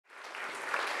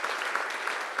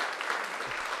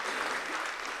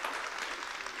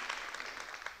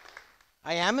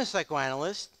I am a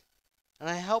psychoanalyst, and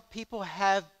I help people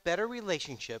have better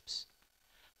relationships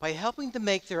by helping to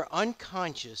make their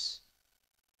unconscious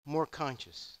more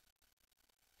conscious.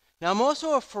 Now, I'm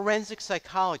also a forensic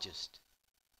psychologist,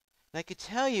 and I could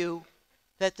tell you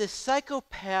that the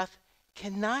psychopath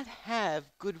cannot have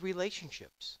good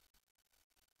relationships.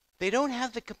 They don't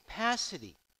have the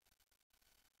capacity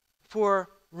for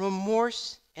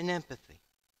remorse and empathy.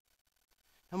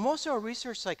 I'm also a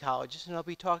research psychologist, and I'll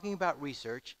be talking about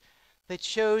research that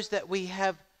shows that we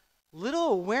have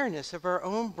little awareness of our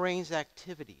own brain's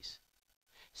activities.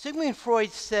 Sigmund Freud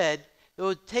said it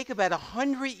would take about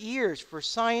 100 years for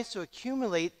science to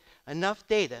accumulate enough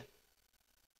data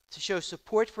to show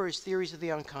support for his theories of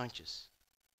the unconscious.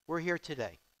 We're here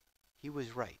today. He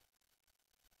was right.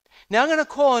 Now I'm going to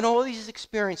call on all these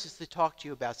experiences to talk to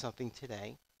you about something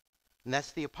today, and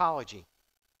that's the apology.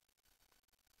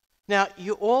 Now,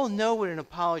 you all know what an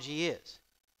apology is.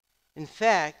 In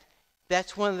fact,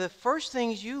 that's one of the first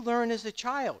things you learn as a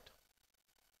child.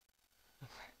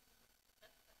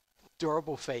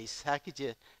 Adorable face. How could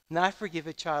you not forgive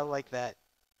a child like that?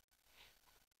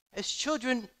 As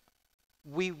children,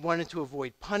 we wanted to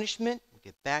avoid punishment,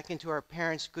 get back into our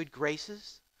parents' good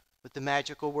graces with the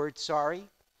magical word sorry.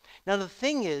 Now, the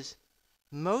thing is,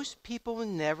 most people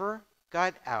never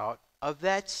got out of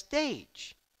that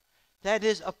stage. That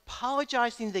is,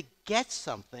 apologizing to get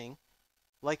something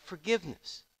like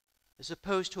forgiveness, as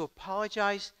opposed to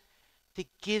apologize to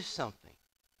give something,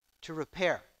 to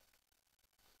repair.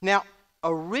 Now,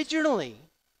 originally,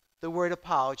 the word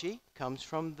apology comes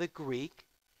from the Greek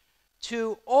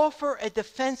to offer a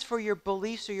defense for your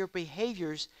beliefs or your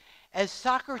behaviors, as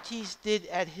Socrates did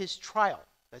at his trial.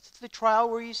 That's the trial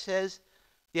where he says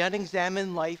the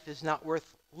unexamined life is not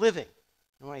worth living.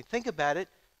 And when I think about it,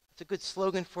 it's a good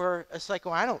slogan for a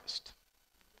psychoanalyst.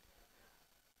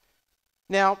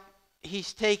 Now,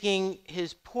 he's taking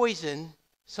his poison.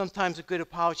 Sometimes a good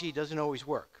apology doesn't always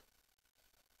work.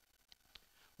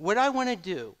 What I want to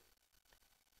do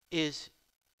is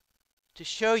to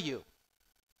show you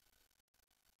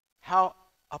how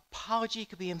apology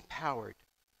could be empowered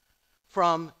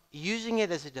from using it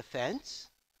as a defense,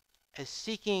 as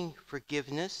seeking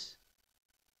forgiveness,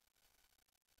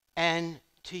 and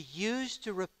to use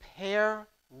to repair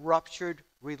ruptured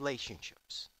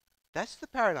relationships. That's the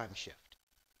paradigm shift.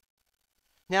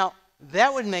 Now,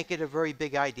 that would make it a very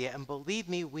big idea, and believe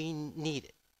me, we need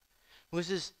it.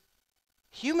 Because as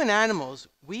human animals,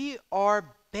 we are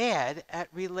bad at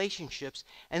relationships,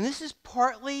 and this is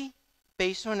partly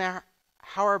based on how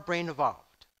our brain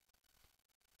evolved.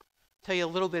 I'll tell you a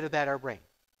little bit about our brain.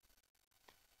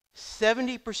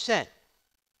 70%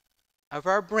 of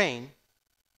our brain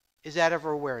is out of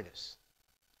our awareness.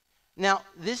 Now,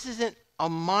 this isn't a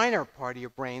minor part of your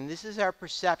brain. This is our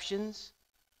perceptions,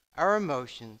 our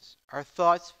emotions, our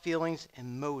thoughts, feelings,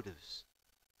 and motives.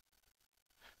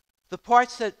 The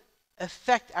parts that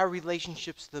affect our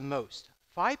relationships the most,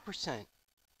 5%,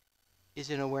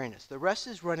 is in awareness. The rest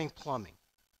is running plumbing.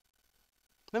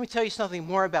 Let me tell you something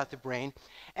more about the brain.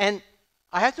 And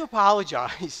I have to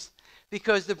apologize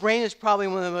because the brain is probably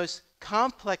one of the most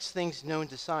complex things known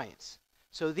to science.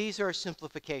 So these are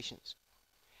simplifications.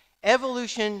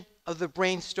 Evolution of the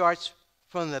brain starts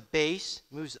from the base,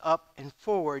 moves up and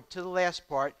forward to the last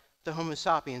part, the Homo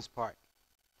sapiens part.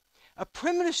 A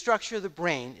primitive structure of the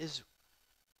brain is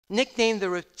nicknamed the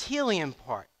reptilian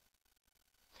part.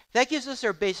 That gives us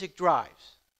our basic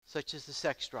drives, such as the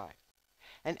sex drive.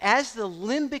 And as the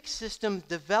limbic system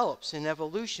develops in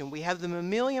evolution, we have the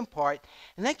mammalian part,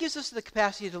 and that gives us the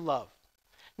capacity to love.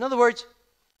 In other words,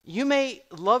 you may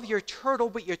love your turtle,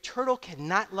 but your turtle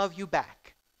cannot love you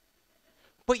back.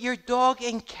 But your dog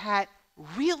and cat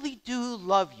really do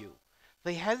love you.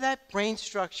 They have that brain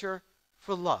structure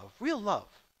for love, real love.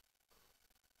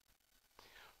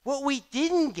 What we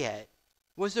didn't get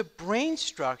was a brain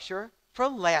structure for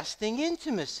lasting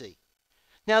intimacy.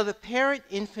 Now, the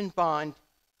parent-infant bond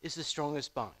is the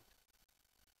strongest bond.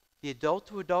 The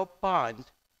adult-to-adult bond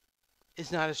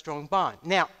is not a strong bond.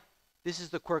 Now, this is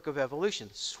the quirk of evolution.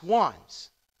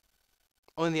 Swans,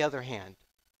 on the other hand,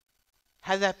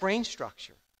 have that brain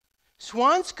structure.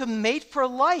 Swans can mate for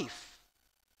life.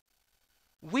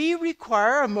 We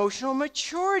require emotional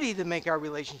maturity to make our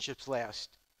relationships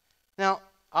last. Now,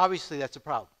 obviously, that's a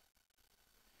problem.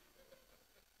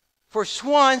 For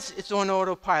swans, it's on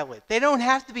autopilot. They don't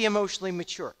have to be emotionally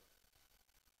mature.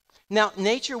 Now,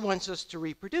 nature wants us to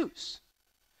reproduce.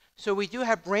 So we do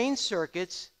have brain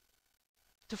circuits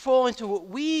to fall into what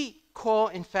we call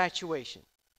infatuation.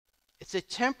 It's a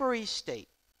temporary state.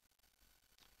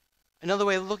 Another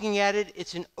way of looking at it,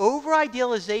 it's an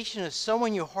over-idealization of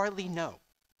someone you hardly know.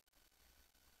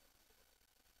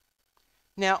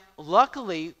 Now,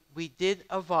 luckily, we did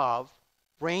evolve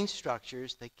brain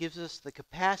structures that gives us the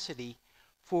capacity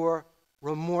for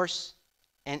remorse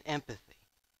and empathy.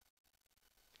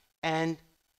 And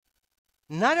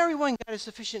not everyone got a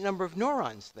sufficient number of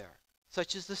neurons there,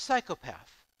 such as the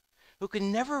psychopath, who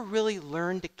can never really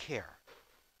learn to care.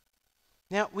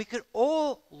 Now, we could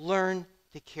all learn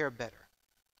to care better.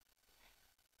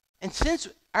 And since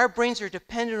our brains are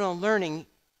dependent on learning,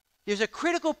 there's a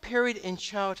critical period in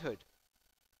childhood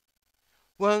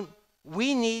when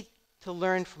we need to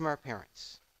learn from our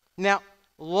parents. Now,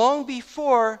 long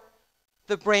before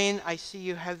the brain, I see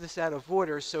you have this out of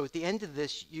order, so at the end of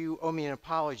this, you owe me an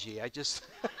apology. I just...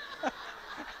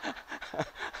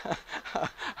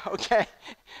 Okay,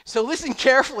 so listen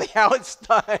carefully how it's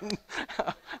done.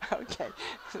 Okay,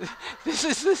 this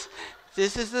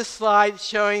is the slide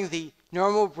showing the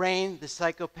normal brain, the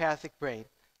psychopathic brain.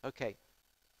 Okay,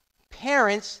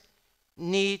 parents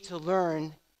need to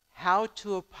learn how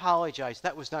to apologize.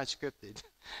 That was not scripted.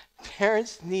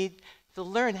 Parents need to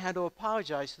learn how to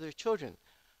apologize to their children.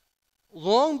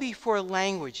 Long before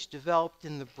language developed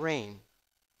in the brain,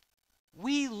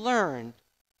 we learned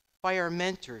by our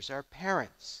mentors, our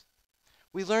parents.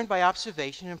 We learn by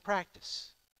observation and practice.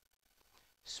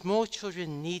 Small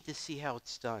children need to see how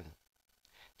it's done.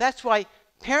 That's why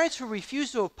parents who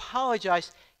refuse to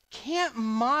apologize can't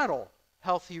model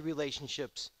healthy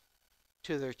relationships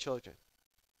to their children.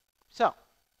 So,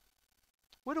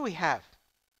 what do we have?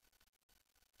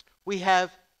 We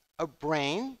have a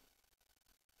brain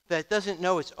that doesn't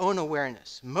know its own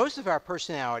awareness. Most of our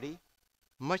personality,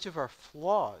 much of our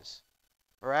flaws,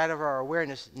 are out of our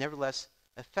awareness, nevertheless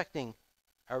affecting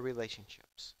our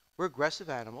relationships. We're aggressive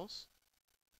animals.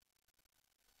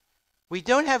 We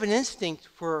don't have an instinct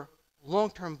for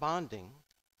long-term bonding.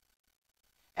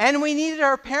 And we needed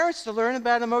our parents to learn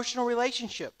about emotional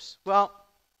relationships. Well,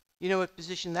 you know what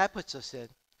position that puts us in.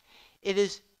 It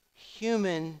is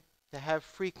human to have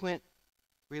frequent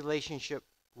relationship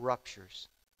ruptures.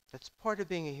 That's part of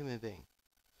being a human being.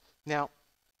 Now,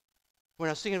 when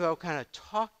I was thinking about what kind of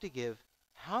talk to give,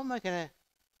 how am I going to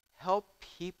help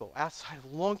people outside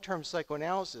of long-term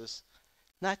psychoanalysis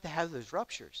not to have those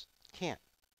ruptures? Can't.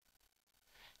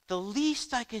 The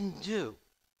least I can do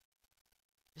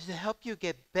is to help you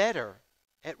get better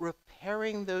at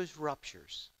repairing those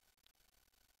ruptures.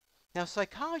 Now,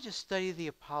 psychologists study the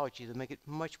apology to make it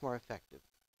much more effective.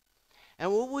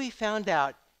 And what we found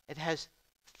out, it has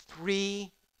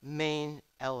three main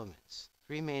elements.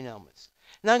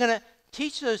 Now, I'm going to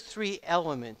teach those three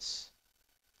elements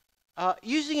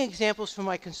using examples from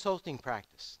my consulting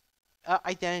practice.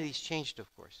 Identity's changed,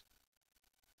 of course.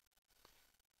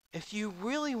 If you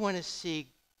really want to see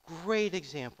great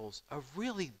examples of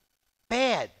really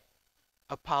bad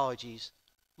apologies,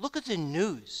 look at the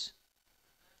news.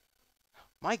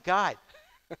 My God.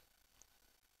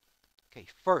 Okay,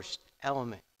 first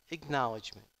element,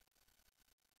 acknowledgement.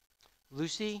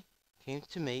 Lucy came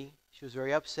to me. She was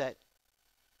very upset.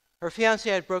 Her fiancé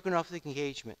had broken off the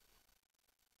engagement.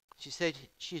 She said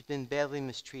she'd been badly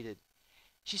mistreated.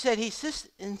 She said he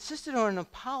insisted on an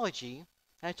apology,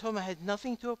 and I told him I had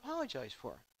nothing to apologize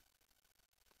for.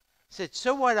 I said,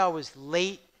 so what, I was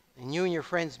late, and you and your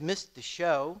friends missed the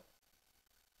show.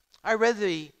 I read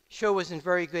the show wasn't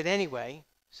very good anyway,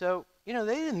 so, they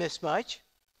didn't miss much.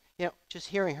 Just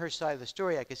hearing her side of the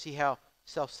story, I could see how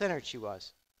self-centered she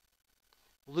was.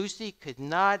 Lucy could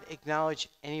not acknowledge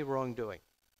any wrongdoing.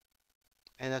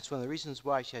 And that's one of the reasons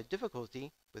why she had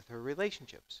difficulty with her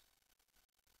relationships.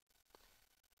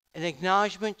 An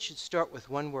acknowledgement should start with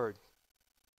one word,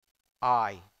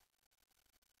 I,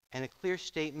 and a clear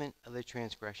statement of the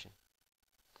transgression.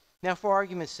 Now, for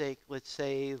argument's sake, let's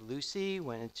say Lucy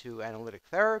went into analytic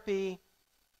therapy,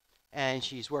 and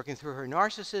she's working through her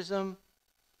narcissism.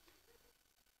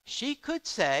 She could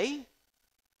say,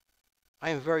 I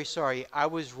am very sorry, I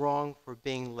was wrong for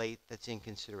being late, that's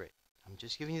inconsiderate. I'm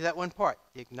just giving you that one part,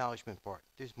 the acknowledgement part.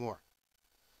 There's more.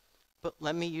 But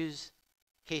let me use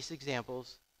case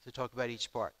examples to talk about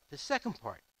each part. The second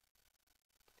part,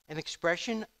 an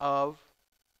expression of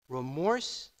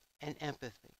remorse and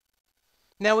empathy.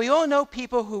 Now, we all know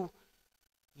people who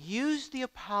use the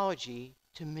apology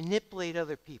to manipulate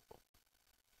other people,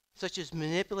 such as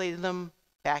manipulating them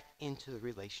back into the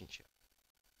relationship.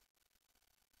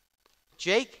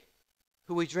 Jake,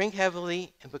 who would drink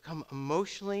heavily and become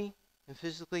emotionally and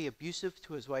physically abusive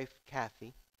to his wife,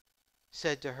 Kathy,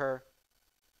 said to her,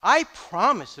 I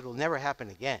promise it'll never happen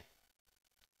again.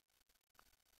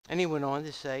 And he went on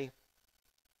to say,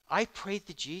 I prayed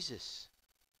to Jesus,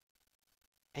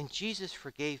 and Jesus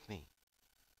forgave me.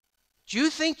 Do you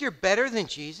think you're better than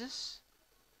Jesus?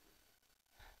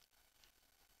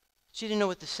 She didn't know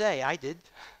what to say. I did.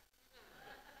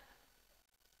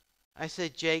 I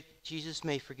said, Jake, Jesus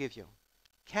may forgive you.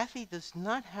 Kathy does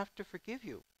not have to forgive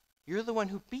you. You're the one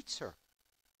who beats her.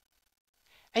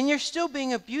 And you're still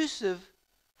being abusive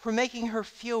for making her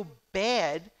feel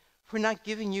bad for not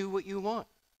giving you what you want.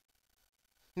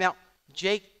 Now,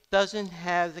 Jake doesn't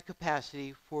have the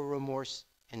capacity for remorse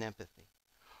and empathy.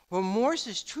 Remorse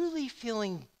is truly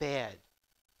feeling bad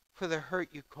for the hurt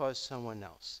you caused someone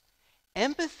else.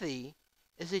 Empathy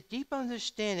is a deep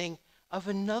understanding of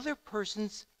another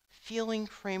person's feeling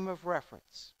frame of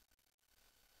reference.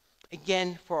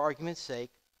 Again, for argument's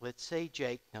sake, let's say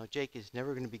Jake, now Jake is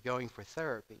never going to be going for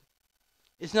therapy,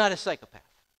 is not a psychopath.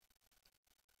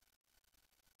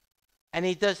 And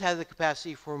he does have the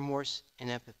capacity for remorse and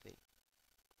empathy.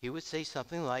 He would say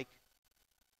something like,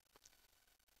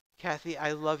 Kathy,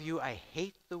 I love you. I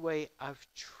hate the way I've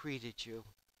treated you.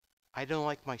 I don't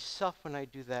like myself when I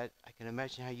do that. I can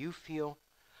imagine how you feel.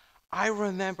 I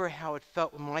remember how it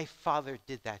felt when my father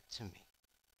did that to me.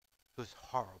 It was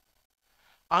horrible.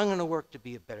 I'm going to work to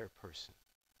be a better person,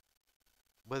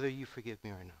 whether you forgive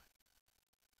me or not.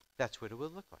 That's what it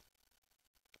would look like.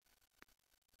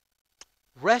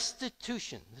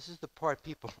 Restitution. This is the part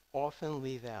people often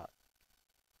leave out.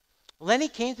 Lenny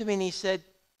came to me and he said,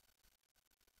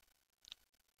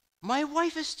 my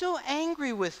wife is still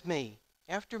angry with me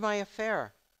after my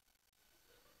affair.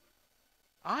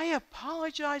 I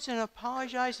apologize and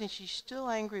apologize, and she's still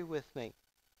angry with me.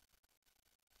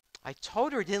 I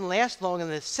told her it didn't last long and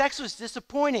the sex was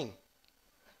disappointing.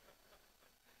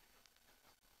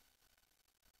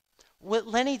 What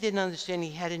Lenny didn't understand,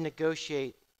 he had to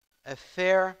negotiate a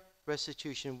fair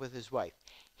restitution with his wife.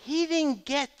 He didn't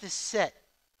get to set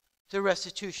the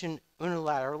restitution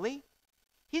unilaterally.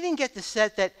 He didn't get to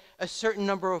set that a certain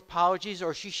number of apologies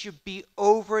or she should be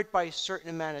over it by a certain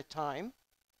amount of time.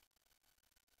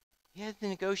 He had to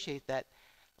negotiate that.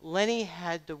 Lenny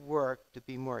had to work to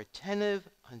be more attentive,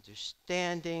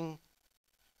 understanding,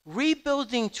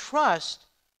 rebuilding trust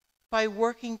by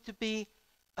working to be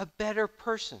a better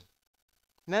person.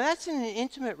 Now that's in an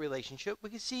intimate relationship. We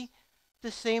can see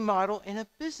the same model in a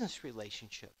business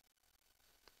relationship.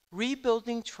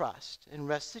 Rebuilding trust and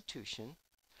restitution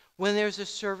when there's a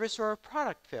service or a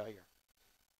product failure.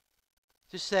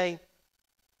 To say,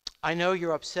 I know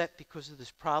you're upset because of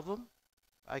this problem.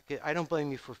 I don't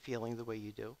blame you for feeling the way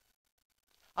you do.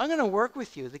 I'm going to work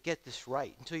with you to get this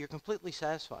right until you're completely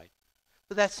satisfied.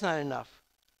 But that's not enough.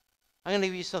 I'm going to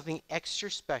give you something extra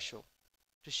special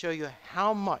to show you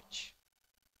how much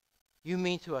you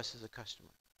mean to us as a customer.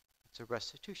 It's a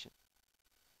restitution.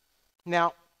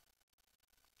 Now,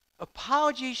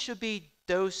 apologies should be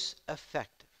dose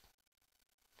effective.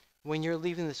 When you're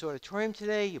leaving this auditorium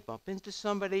today, you bump into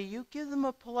somebody, you give them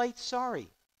a polite sorry.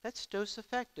 That's dose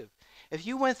effective. If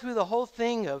you went through the whole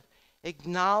thing of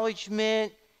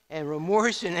acknowledgement and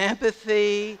remorse and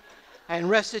empathy and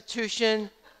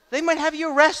restitution, they might have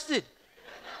you arrested.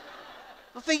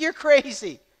 They'll think you're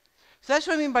crazy. So that's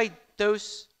what I mean by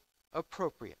dose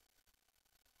appropriate.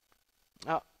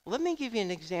 Now, let me give you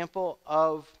an example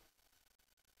of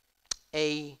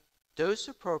a dose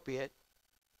appropriate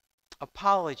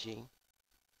apology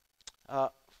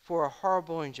for a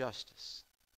horrible injustice.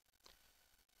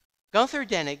 Gunther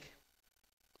Dennig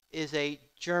is a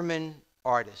German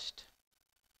artist,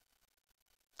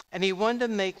 and he wanted to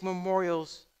make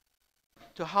memorials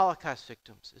to Holocaust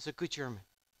victims as a good German.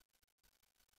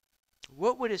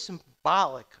 What would a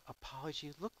symbolic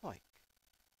apology look like?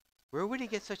 Where would he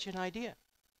get such an idea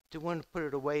to want to put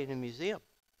it away in a museum?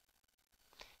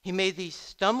 He made these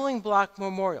stumbling block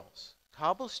memorials,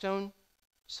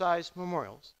 cobblestone-sized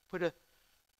memorials, put a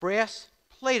brass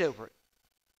plate over it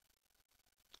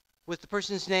with the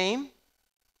person's name,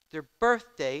 their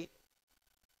birth date,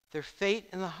 their fate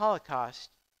in the Holocaust,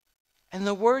 and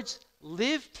the words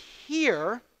lived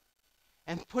here,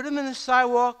 and put them in the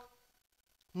sidewalk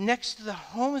next to the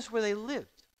homes where they lived.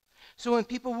 So when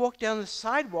people walked down the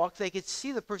sidewalk, they could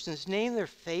see the person's name, their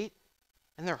fate,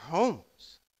 and their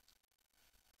homes.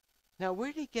 Now,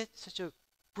 where did he get such a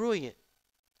brilliant,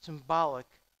 symbolic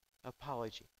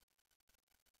apology?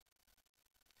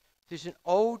 There's an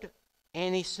old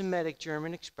anti-Semitic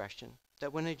German expression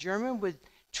that when a German would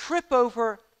trip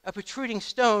over a protruding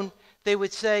stone, they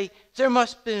would say, there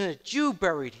must have been a Jew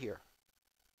buried here.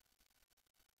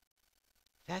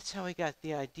 That's how he got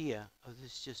the idea of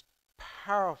this just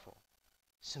powerful,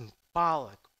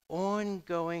 symbolic,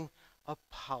 ongoing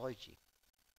apology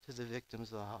to the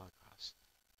victims of the Holocaust.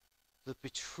 The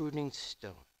protruding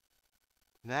stone.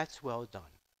 And that's well done.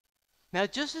 Now,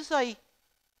 just as I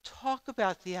talk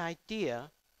about the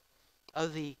idea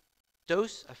of the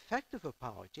dose effective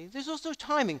apology, there's also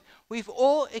timing. We've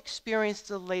all experienced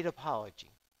a late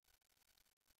apology.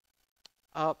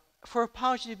 For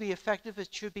apology to be effective,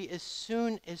 it should be as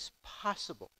soon as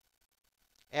possible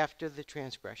after the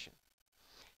transgression.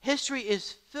 History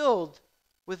is filled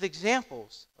with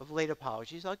examples of late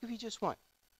apologies. I'll give you just one.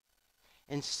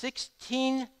 In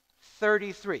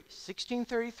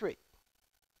 1633,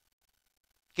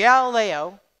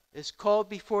 Galileo is called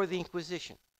before the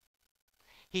Inquisition.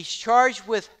 He's charged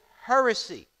with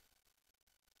heresy.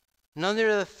 And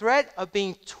under the threat of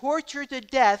being tortured to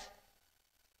death,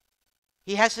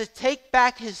 he has to take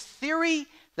back his theory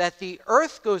that the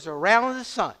earth goes around the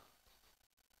sun.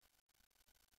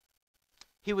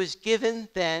 He was given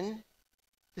then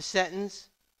the sentence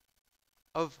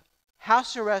of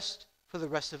house arrest for the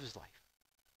rest of his life.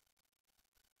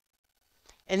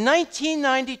 In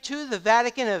 1992, the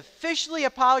Vatican officially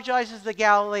apologizes to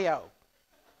Galileo.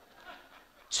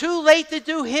 Too late to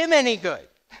do him any good.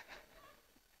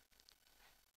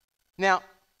 Now,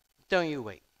 don't you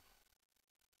wait.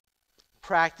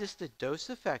 Practice the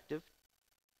dose-effective,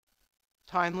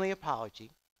 timely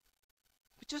apology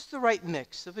with just the right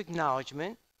mix of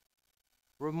acknowledgement,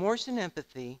 remorse and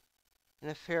empathy, and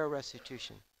a fair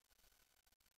restitution.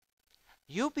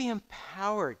 You'll be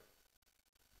empowered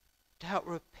to help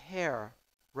repair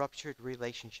ruptured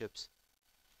relationships.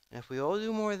 And if we all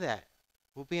do more of that,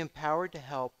 we'll be empowered to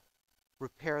help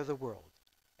repair the world.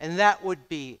 And that would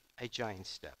be a giant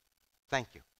step. Thank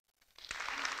you.